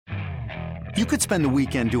You could spend the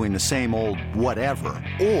weekend doing the same old whatever,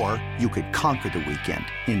 or you could conquer the weekend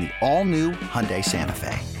in the all-new Hyundai Santa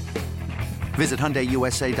Fe. Visit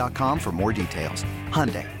HyundaiUSA.com for more details.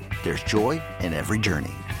 Hyundai, there's joy in every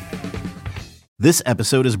journey. This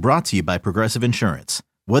episode is brought to you by Progressive Insurance.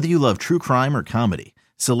 Whether you love true crime or comedy,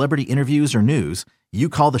 celebrity interviews or news, you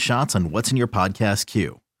call the shots on what's in your podcast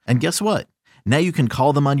queue. And guess what? Now you can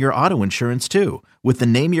call them on your auto insurance too with the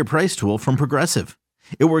Name Your Price tool from Progressive.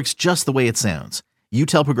 It works just the way it sounds. You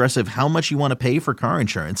tell Progressive how much you want to pay for car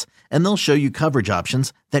insurance, and they'll show you coverage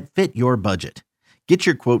options that fit your budget. Get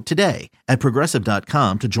your quote today at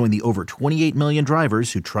Progressive.com to join the over 28 million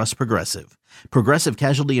drivers who trust Progressive. Progressive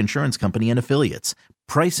Casualty Insurance Company and Affiliates.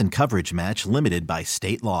 Price and coverage match limited by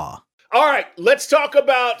state law. All right, let's talk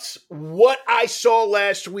about what I saw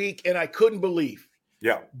last week and I couldn't believe.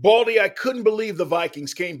 Yeah. Baldy, I couldn't believe the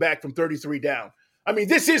Vikings came back from 33 down. I mean,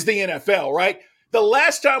 this is the NFL, right? The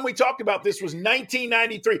last time we talked about this was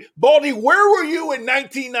 1993. Baldy, where were you in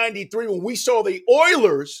 1993 when we saw the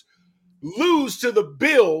Oilers lose to the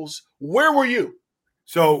Bills? Where were you?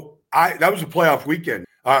 So that was a playoff weekend,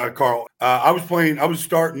 Carl. I was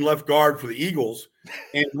starting left guard for the Eagles,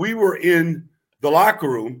 and we were in the locker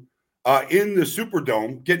room in the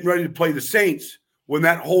Superdome getting ready to play the Saints when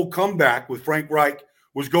that whole comeback with Frank Reich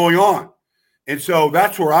was going on. And so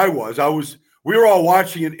that's where I was. We were all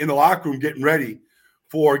watching it in the locker room getting ready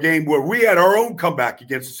for a game where we had our own comeback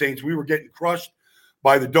against the Saints. We were getting crushed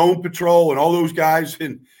by the Dome Patrol and all those guys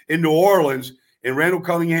in New Orleans. And Randall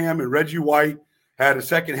Cunningham and Reggie White had a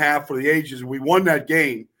second half for the ages. And we won that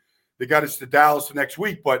game. They got us to Dallas the next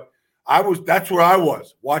week. But that's where I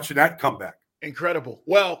was, watching that comeback. Incredible.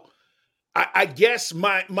 Well, I guess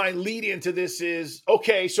my lead into this is,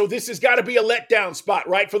 okay, so this has got to be a letdown spot,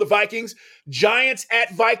 right, for the Vikings? Giants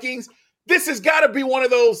at Vikings. This has got to be one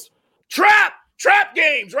of those trap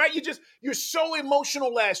games, right? You're so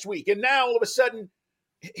emotional last week, and now all of a sudden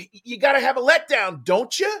you got to have a letdown,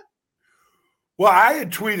 don't you? Well, I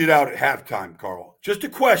had tweeted out at halftime, Carl, just a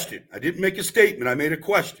question. I didn't make a statement. I made a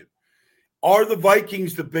question. Are the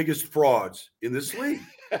Vikings the biggest frauds in this league?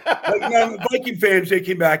 The Viking fans, they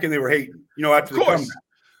came back and they were hating, after the comeback.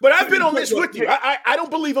 But I've been on this with you. I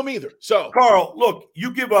don't believe them either. So, Carl, look,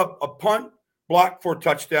 you give up a punt, block for a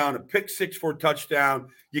touchdown, a pick six for a touchdown.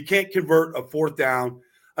 You can't convert a fourth down.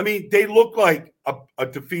 I mean, they look like a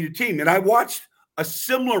defeated team. And I watched a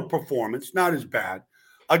similar performance, not as bad,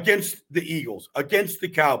 against the Eagles, against the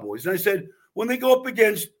Cowboys. And I said, when they go up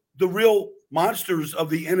against the real monsters of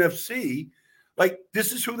the NFC,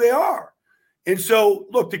 this is who they are. And so,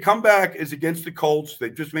 look, the comeback is against the Colts.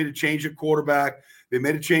 They just made a change at quarterback. They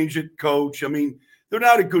made a change at coach. I mean, they're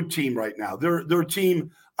not a good team right now. They're a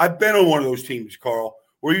team. I've been on one of those teams, Carl,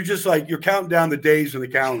 where you're just you're counting down the days on the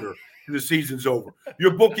calendar and the season's over.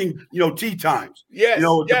 You're booking, tee times, yes, at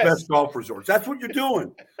the best golf resorts. That's what you're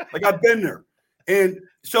doing. I've been there. And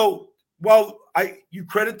so while you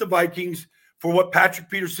credit the Vikings for what Patrick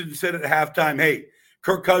Peterson said at halftime, hey,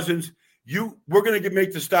 Kirk Cousins, we're going to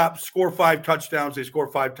make the stop, score 5 touchdowns. They score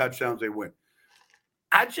 5 touchdowns, they win.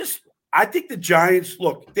 I think the Giants,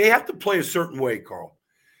 look, they have to play a certain way, Carl.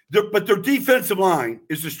 But their defensive line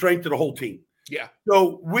is the strength of the whole team. Yeah.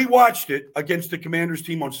 So we watched it against the Commanders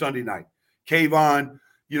team on Sunday night. Kayvon,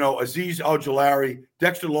 Azeez Al-Jalaari,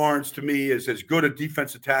 Dexter Lawrence to me is as good a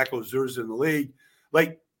defensive tackle as there is in the league.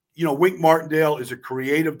 Wink Martindale is a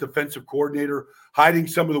creative defensive coordinator, hiding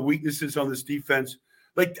some of the weaknesses on this defense.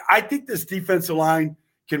 I think this defensive line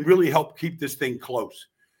can really help keep this thing close.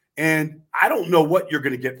 And I don't know what you're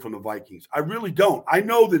going to get from the Vikings. I really don't. I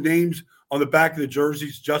know the names on the back of the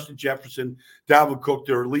jerseys, Justin Jefferson, Dalvin Cook,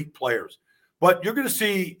 they're elite players. But you're going to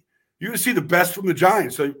see the best from the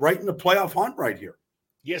Giants right in the playoff hunt right here.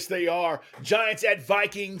 Yes, they are. Giants at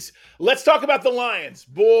Vikings. Let's talk about the Lions.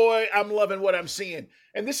 Boy, I'm loving what I'm seeing.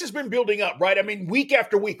 And this has been building up, right? I mean, week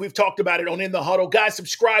after week, we've talked about it on In the Huddle. Guys,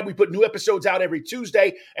 subscribe. We put new episodes out every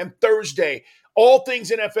Tuesday and Thursday. All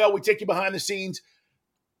things NFL. We take you behind the scenes.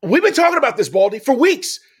 We've been talking about this, Baldy, for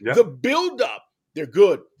weeks. Yep. The build-up, they're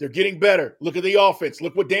good. They're getting better. Look at the offense.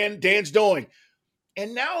 Look what Dan's doing.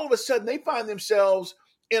 And now all of a sudden they find themselves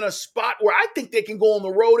in a spot where I think they can go on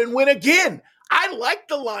the road and win again. I like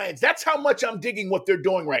the Lions. That's how much I'm digging what they're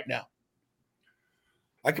doing right now.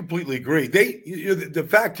 I completely agree. The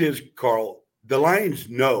fact is, Carl, the Lions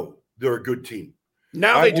know they're a good team.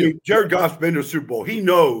 Now they do. Jared Goff's been to the Super Bowl. He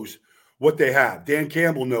knows what they have. Dan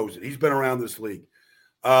Campbell knows it. He's been around this league.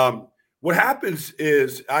 What happens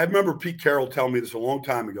is, I remember Pete Carroll telling me this a long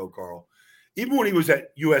time ago, Carl. Even when he was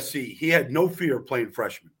at USC, he had no fear of playing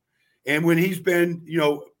freshmen. And when he's been,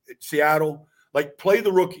 at Seattle, play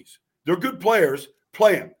the rookies. They're good players.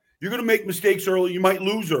 Play them. You're going to make mistakes early. You might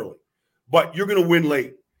lose early, but you're going to win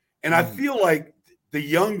late. And I feel like the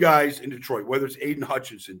young guys in Detroit, whether it's Aiden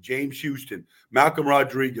Hutchinson, James Houston, Malcolm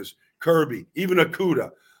Rodriguez, Kirby, even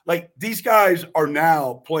Akuda, like these guys are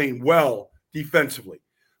now playing well defensively.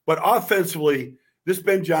 But offensively, this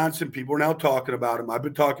Ben Johnson, people are now talking about him. I've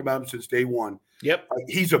been talking about him since day one. Yep.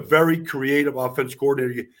 He's a very creative offense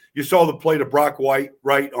coordinator. You saw the play to Brock White,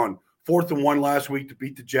 right, on 4th and 1 last week to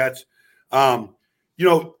beat the Jets.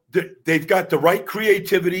 They've got the right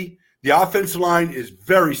creativity. The offensive line is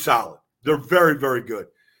very solid. They're very, very good.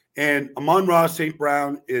 And Amon-Ra St.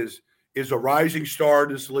 Brown is a rising star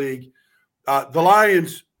in this league. The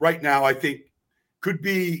Lions right now, I think, could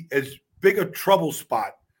be as big a trouble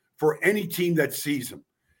spot for any team that sees them.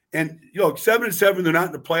 And, 7-7, they're not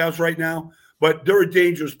in the playoffs right now, but they're a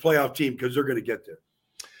dangerous playoff team because they're going to get there.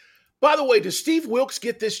 By the way, does Steve Wilkes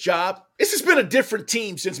get this job? This has been a different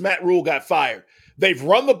team since Matt Rule got fired. They've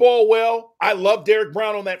run the ball well. I love Derek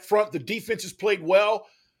Brown on that front. The defense has played well.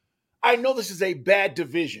 I know this is a bad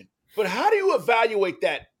division, but how do you evaluate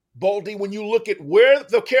that, Baldy, when you look at where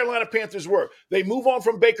the Carolina Panthers were? They move on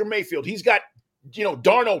from Baker Mayfield. He's got,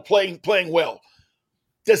 Darnold playing well.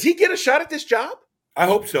 Does he get a shot at this job? I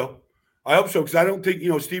hope so. Because I don't think,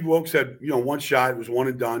 Steve Wilkes had, one shot. It was one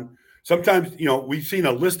and done. Sometimes, we've seen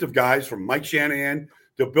a list of guys from Mike Shanahan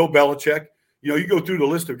to Bill Belichick. You go through the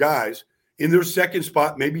list of guys in their second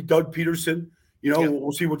spot, maybe Doug Peterson.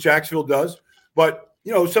 We'll see what Jacksonville does. But,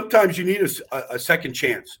 sometimes you need a second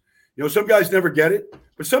chance. Some guys never get it.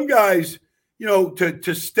 But some guys,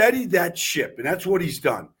 to steady that ship, and that's what he's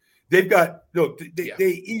done. They've got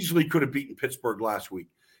they easily could have beaten Pittsburgh last week.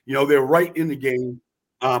 They were right in the game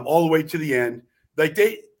all the way to the end.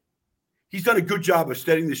 He's done a good job of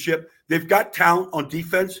steadying the ship. They've got talent on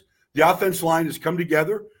defense. The offense line has come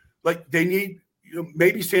together. Like they need,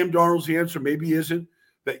 maybe Sam Darnold's the answer, maybe he isn't.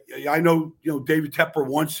 But I know, David Tepper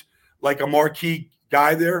wants like a marquee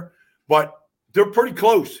guy there, but they're pretty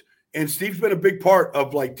close. And Steve's been a big part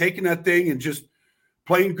of like taking that thing and just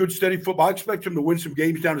playing good, steady football. I expect him to win some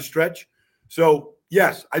games down the stretch. So,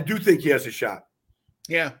 yes, I do think he has a shot.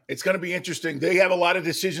 Yeah, it's going to be interesting. They have a lot of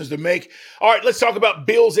decisions to make. All right, let's talk about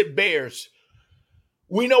Bills at Bears.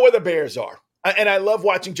 We know where the Bears are. And I love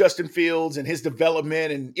watching Justin Fields and his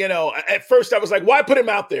development. And, at first I was like, why put him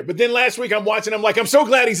out there? But then last week I'm watching, I'm like, I'm so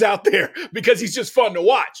glad he's out there because he's just fun to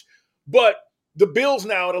watch. But the Bills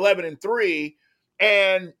now at 11-3,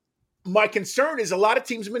 and my concern is a lot of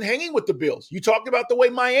teams have been hanging with the Bills. You talked about the way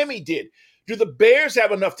Miami did. Do the Bears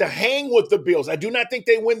have enough to hang with the Bills? I do not think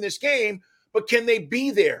they win this game, but can they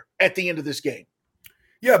be there at the end of this game?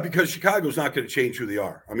 Yeah, because Chicago's not going to change who they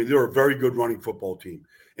are. I mean, they're a very good running football team,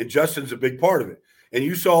 and Justin's a big part of it. And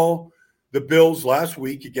you saw the Bills last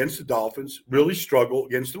week against the Dolphins really struggle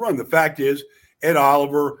against the run. The fact is, Ed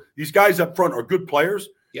Oliver, these guys up front are good players.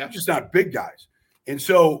 Yeah. They're just not big guys. And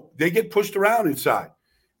so they get pushed around inside.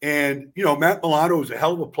 And, Matt Milano is a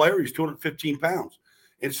hell of a player. He's 215 pounds.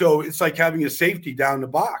 And so it's like having a safety down the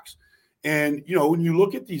box. And, when you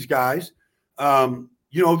look at these guys, they're a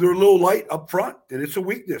little light up front, and it's a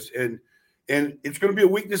weakness. And it's going to be a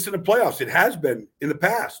weakness in the playoffs. It has been in the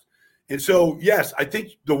past. And so, yes, I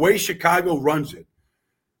think the way Chicago runs it,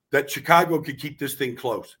 that Chicago could keep this thing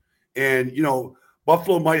close. And,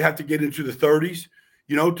 Buffalo might have to get into the 30s,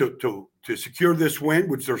 to secure this win,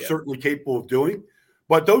 which they're certainly capable of doing.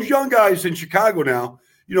 But those young guys in Chicago now,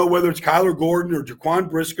 whether it's Kyler Gordon or Jaquan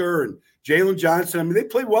Brisker and Jalen Johnson, I mean, they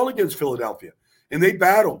played well against Philadelphia, and they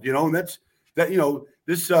battled, and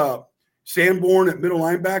this Sanborn at middle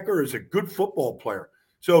linebacker is a good football player.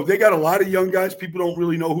 So they got a lot of young guys. People don't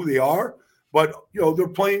really know who they are, but, they're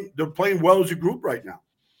playing well as a group right now.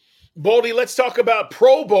 Baldy, let's talk about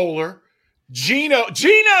Pro Bowler Geno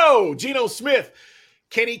Smith.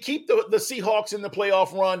 Can he keep the Seahawks in the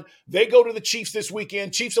playoff run? They go to the Chiefs this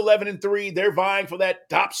weekend. Chiefs 11-3. They're vying for that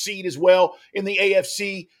top seed as well in the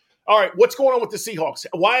AFC. All right, what's going on with the Seahawks?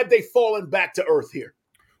 Why have they fallen back to earth here?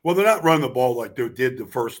 Well, they're not running the ball like they did the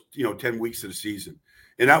first 10 weeks of the season.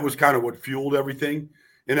 And that was kind of what fueled everything.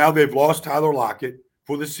 And now they've lost Tyler Lockett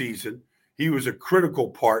for the season. He was a critical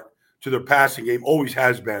part to their passing game, always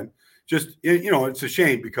has been. Just, it's a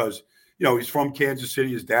shame because, he's from Kansas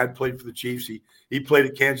City. His dad played for the Chiefs. He played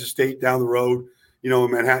at Kansas State down the road,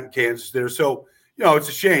 in Manhattan, Kansas there. So, it's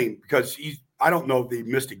a shame because I don't know if they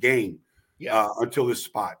missed a game until this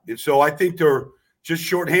spot. And so I think they're just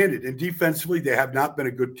shorthanded. And defensively, they have not been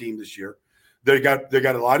a good team this year. They got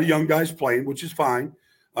a lot of young guys playing, which is fine.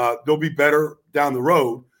 They'll be better down the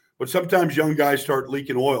road. But sometimes young guys start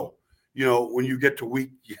leaking oil, when you get to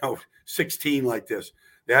week 16 like this.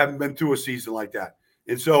 They haven't been through a season like that.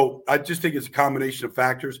 And so I just think it's a combination of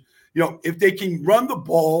factors. If they can run the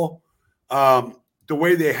ball the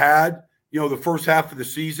way they had, the first half of the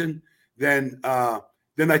season, then I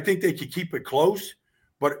think they could keep it close.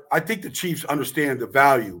 But I think the Chiefs understand the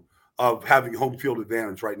value of having home field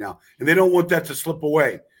advantage right now, and they don't want that to slip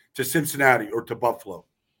away to Cincinnati or to Buffalo.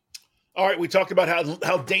 All right, we talked about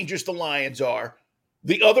how dangerous the Lions are.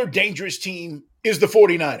 The other dangerous team is the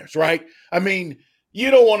 49ers, right? I mean,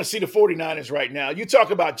 you don't want to see the 49ers right now. You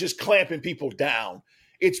talk about just clamping people down.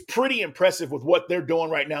 It's pretty impressive with what they're doing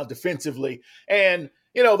right now defensively. And,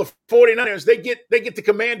 the 49ers, they get the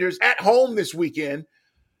Commanders at home this weekend.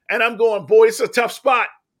 And I'm going, boy, it's a tough spot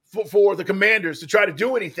for the Commanders to try to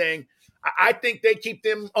do anything. I think they keep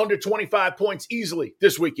them under 25 points easily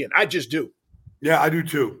this weekend. I just do. Yeah, I do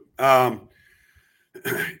too.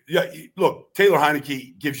 Look, Taylor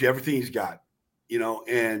Heineke gives you everything he's got,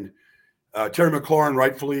 and Terry McLaurin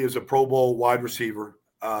rightfully is a Pro Bowl wide receiver.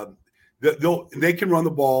 They can run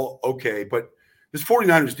the ball okay, but this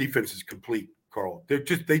 49ers defense is complete, Carl. They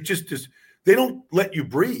don't let you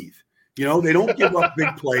breathe. They don't give up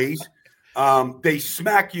big plays. They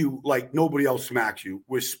smack you like nobody else smacks you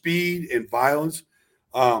with speed and violence.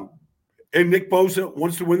 And Nick Bosa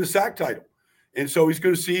wants to win the sack title. And so he's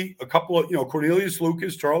going to see a couple of, Cornelius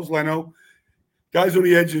Lucas, Charles Leno, guys on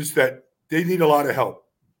the edges that they need a lot of help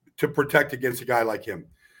to protect against a guy like him.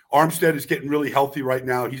 Armstead is getting really healthy right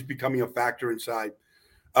now. He's becoming a factor inside.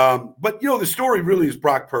 But the story really is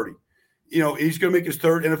Brock Purdy. He's going to make his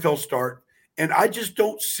third NFL start. And I just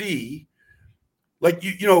don't see,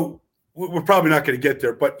 we're probably not going to get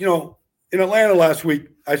there. But, in Atlanta last week,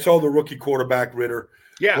 I saw the rookie quarterback, Ritter,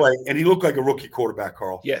 play, and he looked like a rookie quarterback,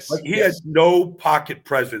 Carl. Yes. He had no pocket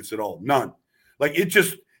presence at all. None.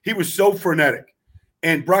 He was so frenetic.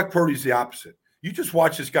 And Brock Purdy's the opposite. You just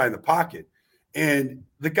watch this guy in the pocket, and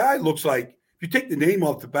the guy looks like, if you take the name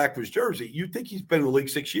off the back of his jersey, you think he's been in the league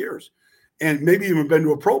 6 years and maybe even been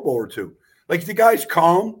to a Pro Bowl or two. The guy's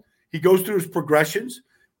calm. He goes through his progressions.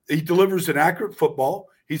 He delivers an accurate football.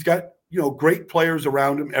 He's got, great players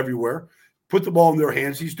around him everywhere. Put the ball in their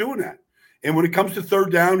hands. He's doing that. And when it comes to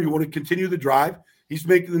third down, you want to continue the drive. He's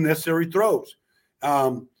making the necessary throws.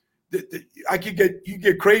 You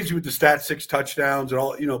get crazy with the stat 6 touchdowns and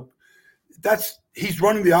all, he's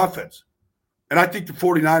running the offense. And I think the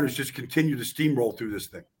 49ers just continue to steamroll through this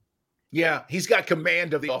thing. Yeah, he's got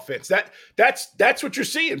command of the offense. That's what you're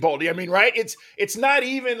seeing, Baldy. I mean, right? It's not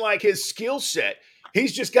even like his skill set.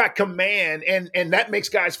 He's just got command, and that makes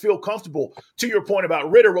guys feel comfortable. To your point about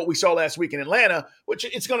Ritter, what we saw last week in Atlanta, which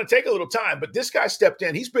it's going to take a little time, but this guy stepped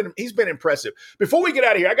in. He's been impressive. Before we get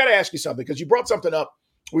out of here, I got to ask you something because you brought something up.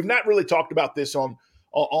 We've not really talked about this on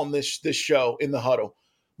this show in the Huddle,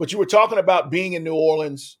 but you were talking about being in New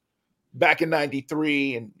Orleans back in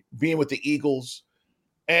 '93 and being with the Eagles,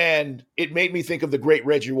 and it made me think of the great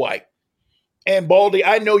Reggie White. And Baldy,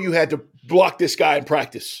 I know you had to block this guy in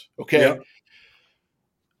practice, okay? Yeah.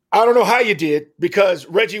 I don't know how you did because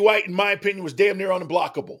Reggie White, in my opinion, was damn near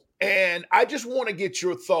unblockable. And I just want to get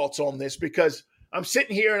your thoughts on this because I'm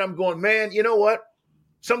sitting here and I'm going, man, you know what?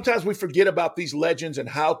 Sometimes we forget about these legends and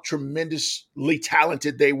how tremendously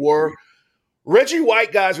talented they were. Reggie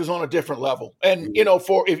White, guys, was on a different level. And,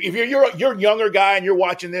 if you're a younger guy and you're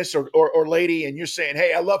watching this or lady and you're saying,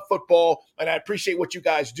 hey, I love football and I appreciate what you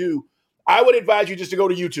guys do, I would advise you just to go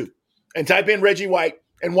to YouTube and type in Reggie White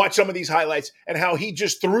and watch some of these highlights and how he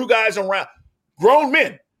just threw guys around. Grown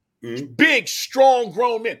men, big, strong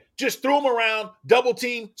grown men. Just threw them around, double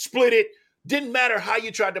team, split it. Didn't matter how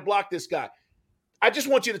you tried to block this guy. I just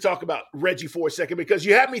want you to talk about Reggie for a second because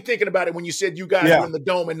you had me thinking about it when you said you guys were in the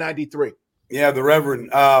Dome in '93. Yeah, the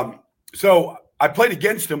Reverend. So I played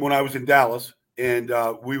against him when I was in Dallas, and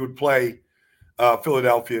we would play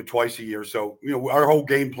Philadelphia twice a year. So, our whole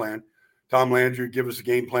game plan, Tom Landry would give us a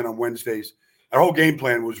game plan on Wednesdays. Our whole game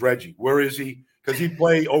plan was Reggie. Where is he? Because he'd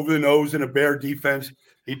play over the nose in a bear defense.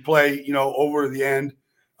 He'd play, over the end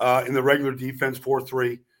in the regular defense,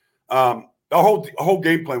 4-3. Our whole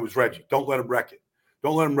game plan was Reggie. Don't let him wreck it.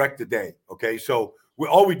 Don't let him wreck the day. Okay. So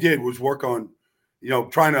all we did was work on,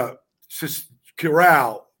 trying to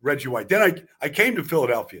corral Reggie White. Then I came to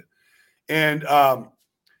Philadelphia, and I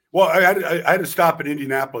had to stop in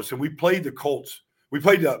Indianapolis, and we played the Colts. We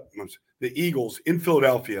played the Eagles in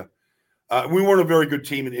Philadelphia. We weren't a very good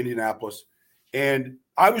team in Indianapolis, and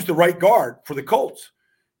I was the right guard for the Colts.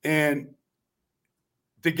 And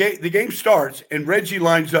the game starts, and Reggie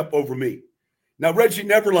lines up over me. Now, Reggie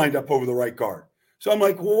never lined up over the right guard. So I'm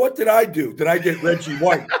like, well, what did I do? Did I get Reggie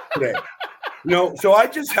White today? So I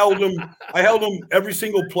just held him. I held him every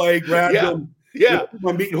single play, grabbed him, put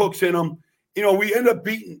my meat hooks in him, we end up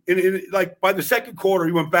beating, like by the second quarter,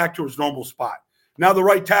 he went back to his normal spot. Now the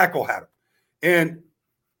right tackle had him. And,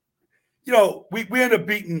 we ended up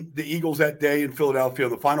beating the Eagles that day in Philadelphia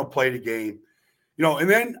on the final play of the game. And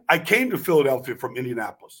then I came to Philadelphia from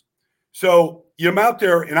Indianapolis. So I'm out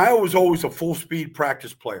there, and I was always a full-speed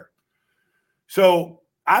practice player. So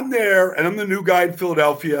I'm there, and I'm the new guy in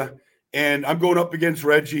Philadelphia, and I'm going up against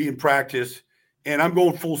Reggie in practice, and I'm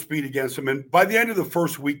going full speed against him. And by the end of the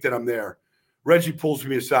first week that I'm there, Reggie pulls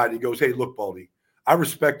me aside. He goes, "Hey, look, Baldy, I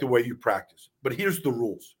respect the way you practice, but here's the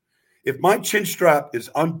rules. If my chin strap is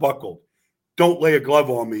unbuckled, don't lay a glove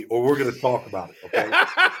on me or we're going to talk about it, okay?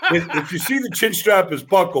 if you see the chin strap is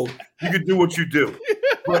buckled, you can do what you do.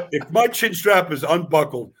 But if my chin strap is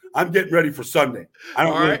unbuckled, I'm getting ready for Sunday. I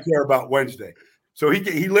don't really care about Wednesday." So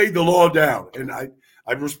he laid the law down, and I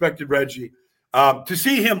respected Reggie. To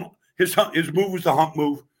see him, his move was the hump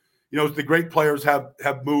move. The great players have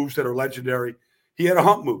moves that are legendary. He had a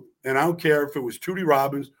hump move, and I don't care if it was Tootie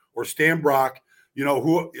Robbins or Stan Brock,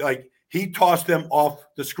 he tossed them off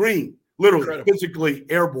the screen, literally, incredible. Physically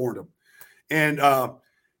airborne them.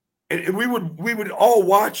 And we would all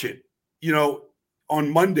watch it, on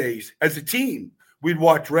Mondays as a team. We'd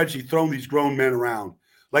watch Reggie throwing these grown men around.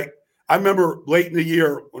 Like, I remember late in the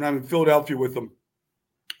year when I'm in Philadelphia with them,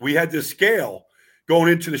 we had this scale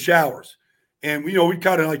going into the showers. And, we'd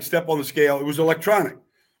kind of like step on the scale. It was electronic.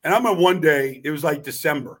 And I remember one day, it was like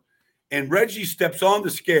December, and Reggie steps on the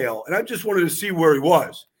scale, and I just wanted to see where he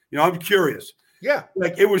was. I'm curious. Yeah.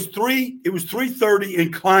 Like it was 330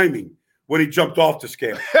 and climbing when he jumped off the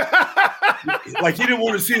scale. Like he didn't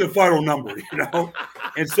want to see the final number,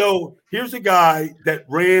 And so here's a guy that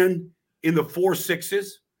ran in the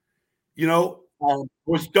 4.6s,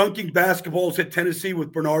 was dunking basketballs at Tennessee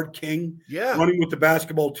with Bernard King, running with the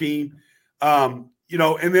basketball team, and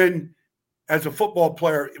then as a football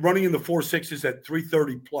player, running in the 4.6s at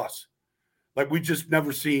 330 plus. Like we just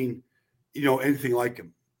never seen, anything like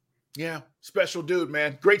him. Yeah, special dude,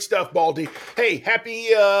 man. Great stuff, Baldy. Hey, happy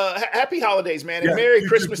holidays, man, and Merry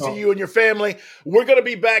Christmas to you and your family. We're going to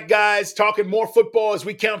be back, guys, talking more football as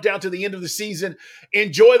we count down to the end of the season.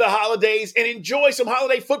 Enjoy the holidays and enjoy some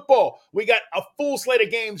holiday football. We got a full slate of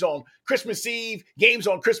games on Christmas Eve, games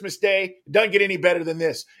on Christmas Day. Doesn't get any better than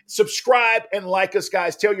this. Subscribe and like us,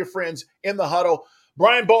 guys. Tell your friends in the huddle.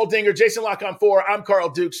 Brian Baldinger, Jason Lock on 4. I'm Carl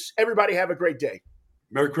Dukes. Everybody have a great day.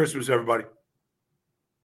 Merry Christmas, everybody.